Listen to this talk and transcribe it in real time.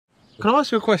Can I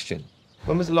ask you a question?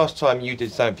 When was the last time you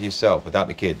did something for yourself without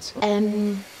the kids? Oh,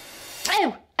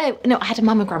 no, I had a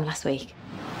mammogram last week.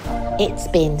 It's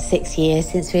been 6 years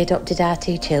since we adopted our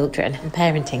 2 children, and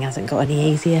parenting hasn't got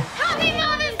any easier. Happy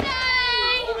Mother's Day!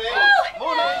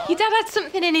 Oh, your dad had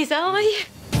something in his eye.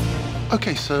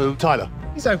 OK, so Tyler.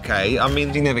 He's OK. I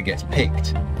mean, he never gets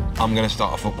picked. I'm going to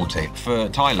start a football team for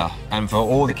Tyler and for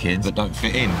all the kids that don't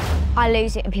fit in. I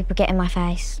lose it when people get in my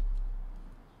face.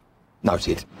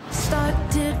 Noted.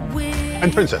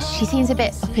 And Princess. She seems a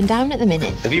bit up and down at the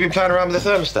minute. Have you been playing around with the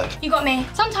thermostat? You got me.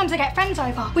 Sometimes I get friends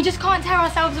over. We just can't tear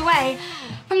ourselves away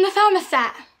from the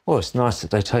thermostat. Well, it's nice that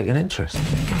they take an interest.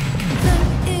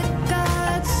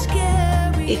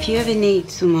 If you ever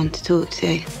need someone to talk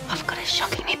to, I've got a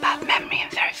shockingly bad memory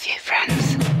and very few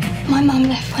friends. My mum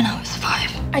left when I was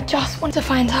 5. I just want to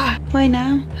find her. Why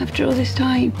now, after all this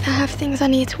time? I have things I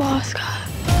need to ask her.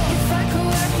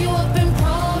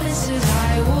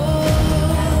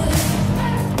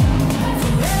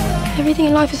 Everything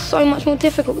in life is so much more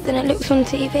difficult than it looks on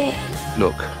TV.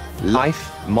 Look,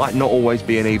 life might not always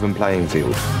be an even playing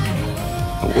field.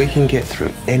 But we can get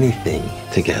through anything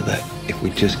together if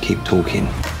we just keep talking.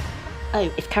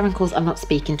 Oh, if Karen calls, I'm not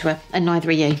speaking to her, and neither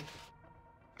are you.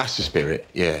 That's the spirit,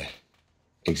 yeah.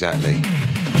 Exactly.